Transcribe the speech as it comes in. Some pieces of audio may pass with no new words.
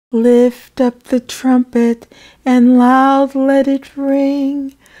Lift up the trumpet and loud let it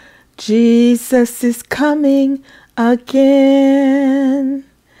ring. Jesus is coming again.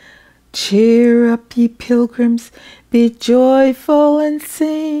 Cheer up, ye pilgrims, be joyful and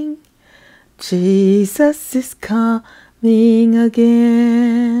sing. Jesus is coming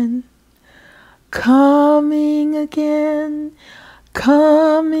again. Coming again,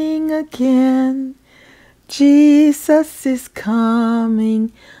 coming again. Jesus is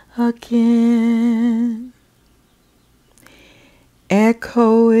coming again.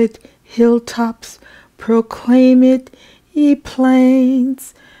 Echo it, hilltops, proclaim it, ye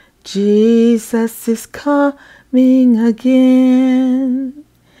plains. Jesus is coming again.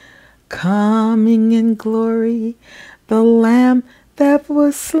 Coming in glory, the Lamb that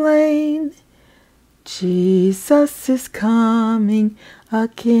was slain. Jesus is coming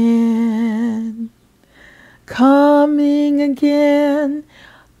again. Coming again,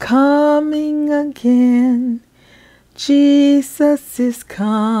 coming again. Jesus is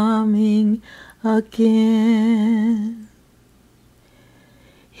coming again.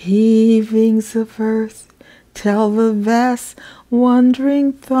 Heavings of earth tell the vast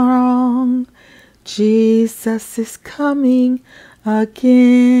wondering throng, Jesus is coming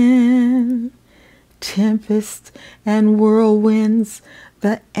again. Tempests and whirlwinds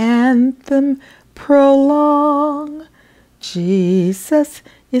the anthem prolong, Jesus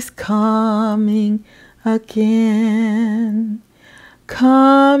is coming again.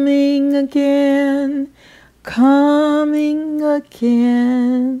 Coming again, coming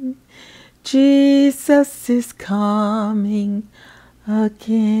again. Jesus is coming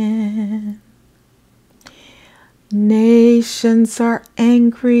again. Nations are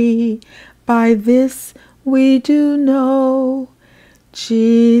angry, by this we do know.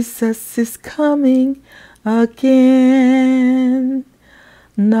 Jesus is coming again.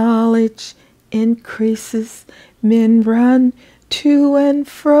 Knowledge increases, men run to and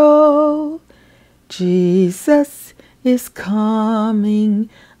fro. Jesus is coming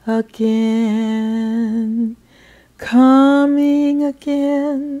again. Coming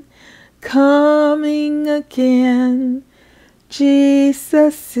again, coming again.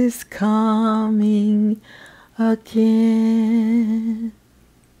 Jesus is coming again.